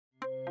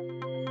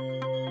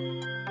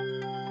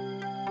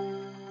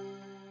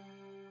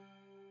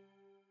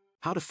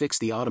How to fix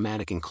the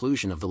automatic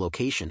inclusion of the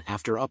location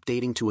after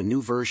updating to a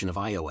new version of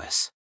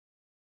iOS.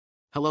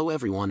 Hello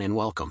everyone and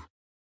welcome.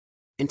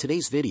 In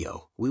today's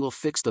video, we will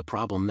fix the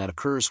problem that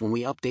occurs when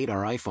we update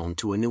our iPhone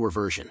to a newer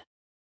version.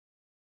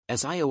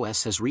 As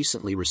iOS has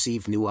recently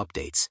received new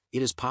updates,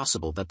 it is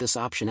possible that this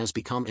option has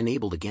become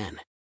enabled again.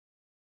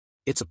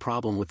 It's a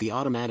problem with the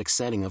automatic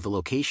setting of the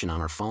location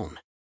on our phone.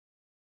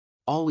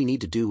 All we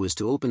need to do is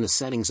to open the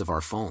settings of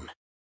our phone.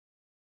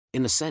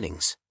 In the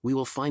settings, we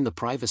will find the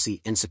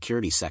privacy and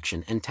security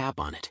section and tap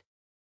on it.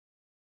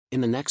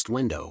 In the next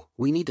window,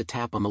 we need to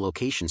tap on the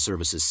location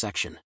services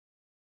section.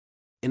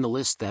 In the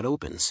list that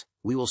opens,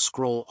 we will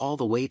scroll all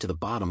the way to the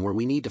bottom where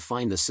we need to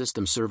find the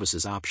system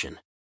services option.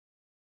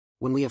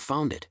 When we have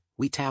found it,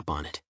 we tap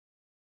on it.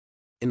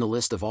 In the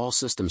list of all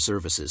system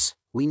services,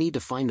 we need to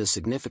find the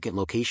significant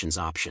locations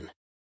option.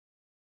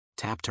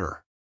 Tap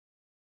her.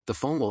 The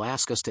phone will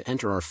ask us to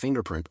enter our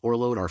fingerprint or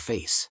load our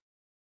face.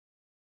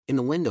 In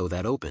the window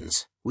that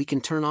opens, we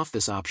can turn off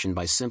this option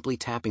by simply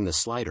tapping the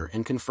slider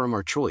and confirm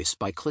our choice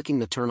by clicking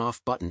the Turn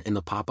Off button in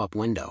the pop-up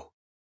window.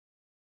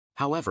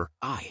 However,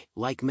 I,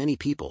 like many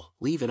people,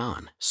 leave it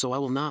on, so I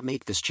will not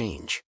make this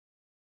change.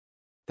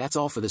 That's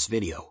all for this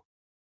video.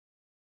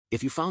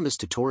 If you found this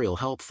tutorial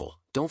helpful,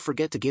 don't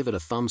forget to give it a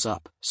thumbs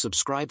up,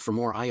 subscribe for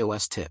more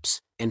iOS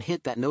tips, and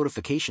hit that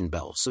notification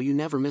bell so you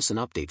never miss an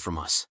update from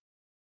us.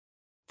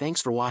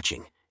 Thanks for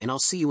watching, and I'll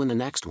see you in the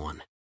next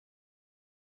one.